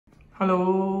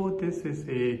Hello, this is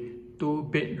a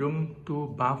 2-bedroom,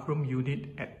 2-bathroom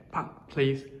unit at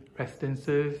Place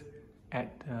Residences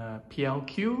at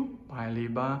PLQ, Paya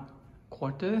Lebar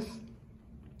quarters.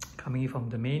 Coming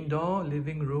from the main door,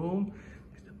 living room,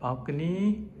 is the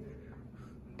balcony.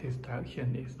 This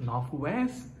direction is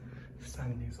northwest.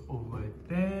 Sun is over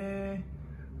there.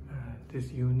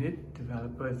 This unit,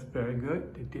 developer is very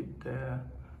good. They did the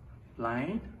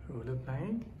blind, roller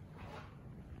blind.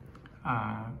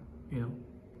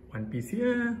 One piece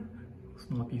here,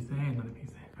 small piece there, another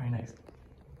piece there. Very nice.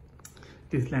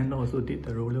 This landlord also did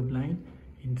the roller blind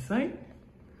inside.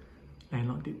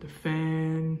 Landlord did the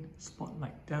fan,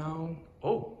 spotlight down.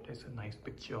 Oh, there's a nice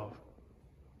picture of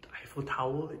the Eiffel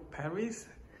Tower in Paris.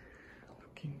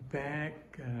 Looking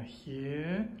back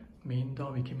here, main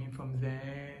door, we came in from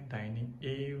there. Dining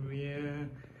area.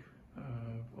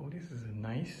 Oh, this is a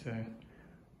nice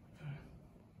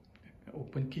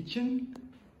open kitchen.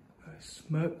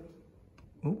 SMEG,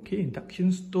 okay,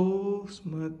 induction stove,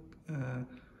 SMEG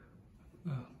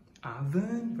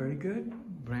oven, very good,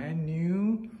 brand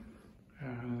new.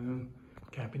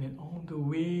 Cabinet all the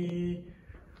way.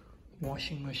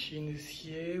 Washing machine is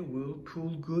here.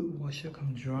 Whirlpool, good. Washer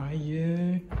come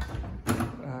dryer.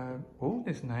 Oh,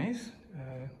 that's nice.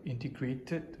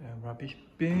 Integrated rubbish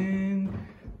bin,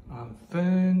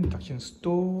 oven, induction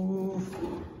stove.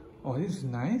 Oh, this is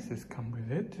nice. This comes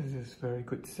with it. This is very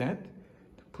good set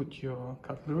to put your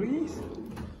cutleries.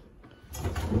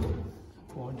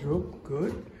 Wardrobe,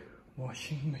 good.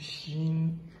 Washing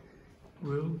machine,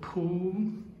 whirlpool.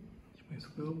 There's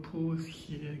whirlpools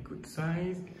here, good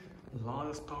size. A lot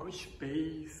of storage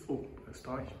space. Oh, a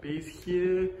storage space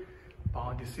here.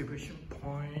 Power distribution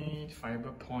point,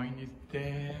 fiber point is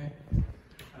there.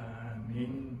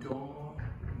 Main door,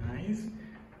 nice.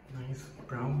 Nice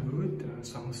brown wood,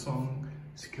 Samsung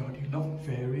security lock,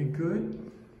 very good.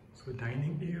 So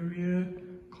dining area,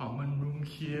 common room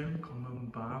here, common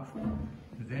bath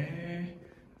there.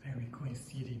 Then we go and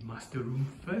see the master room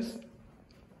first.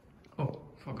 Oh,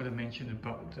 forgot to mention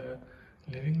about the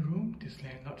living room. This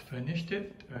landlord furnished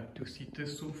it. 2-seater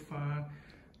sofa,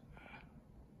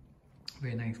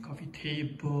 very nice coffee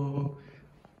table,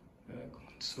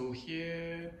 console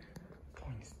here,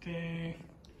 points there.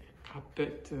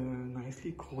 Carpet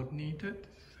nicely coordinated.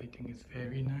 I think it's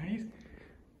very nice.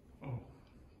 Oh,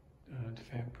 the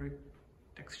fabric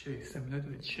texture is similar to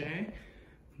the chair.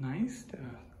 Nice. The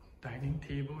dining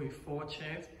table with 4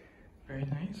 chairs. Very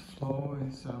nice. Floor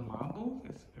is marble.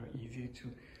 It's very easy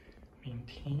to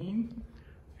maintain.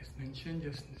 As mentioned,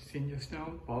 just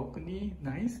now, balcony,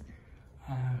 nice.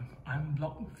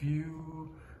 Unblock view.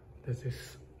 This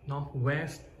is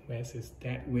northwest. West is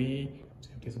that way. So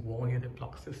this wall here that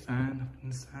blocks the sun,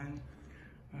 afternoon sun.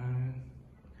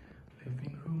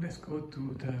 Living room. Let's go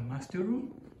to the master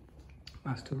room.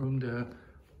 Master room, the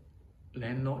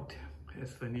landlord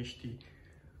has furnished the.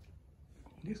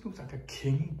 This looks like a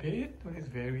king bed. Oh, it's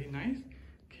very nice.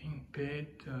 King bed,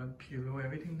 pillow,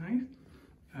 everything nice.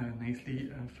 Nicely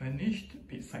furnished.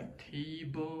 Bedside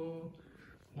table.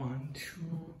 1,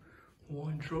 2,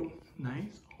 wardrobe,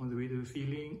 nice. All the way to the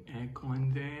ceiling.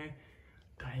 Aircon there.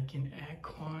 Daikin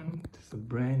aircon. This is a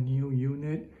brand new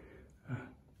unit.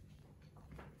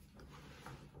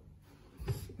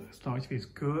 Storage space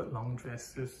good. Long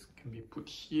dresses can be put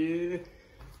here.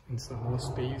 And some more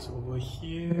space over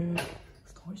here.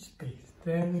 Storage space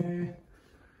there.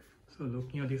 So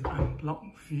looking at this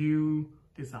unblocked view,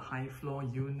 this is a high floor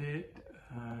unit.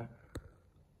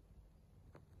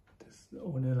 The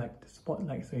owner liked the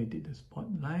spotlight, so he did the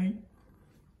spotlight.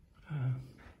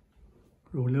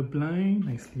 Roller blind,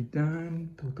 nicely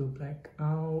done. Total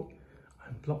blackout.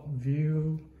 Unblocked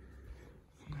view.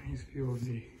 Nice view of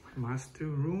the master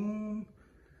room.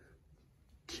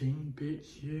 King bed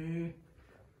here.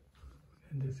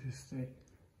 And this is the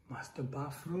master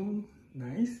bathroom.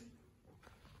 Nice.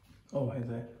 Oh, has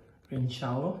a rain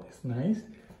shower. It's nice.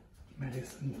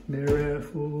 Medicine mirror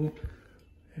full.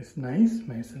 It's nice.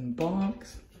 Medicine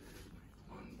box.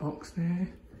 One box there.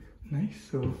 Nice.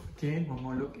 So again, one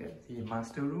more look at the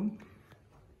master room.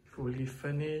 Fully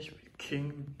furnished with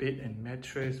king bed and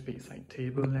mattress, bedside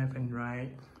table left and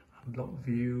right, unblocked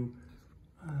view,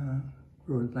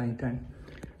 roll blind done.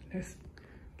 Let's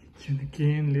kitchen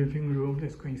again, living room.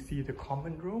 Let's go and see the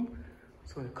common room.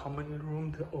 So the common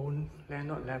room, the own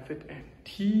landlord left it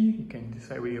empty. You can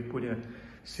decide whether you put a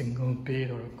single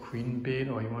bed or a queen bed,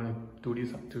 or you want to do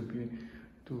this up to be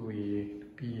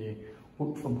a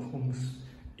work from home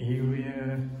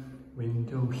area.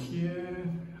 Window here,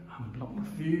 unblocked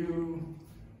view,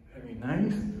 very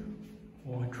nice.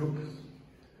 Wardrobe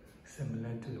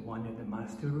similar to the one in the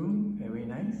master room, very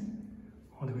nice.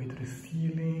 all the way to the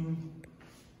ceiling.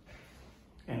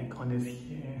 Air corners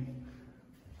here.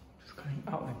 Just coming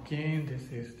out again,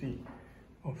 this is the,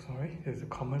 oh sorry, there's a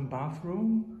common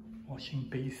bathroom, washing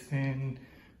basin,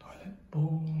 toilet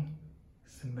bowl,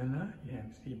 similar. You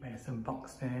have the medicine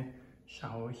box there,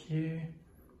 shower here,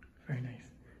 very nice.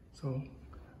 So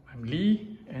I'm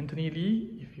Lee, Anthony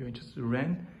Lee. If you're interested to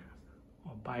rent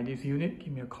or buy this unit,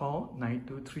 give me a call,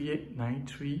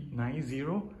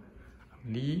 9238-9390.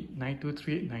 I'm Lee,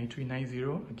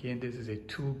 9238-9390. Again, this is a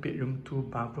 2-bedroom,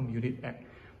 2-bathroom unit at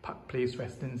Place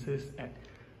Residences at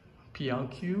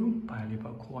PLQ, Paya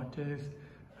Lebar quarters.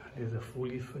 This is a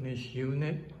fully furnished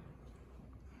unit.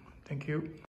 Thank you.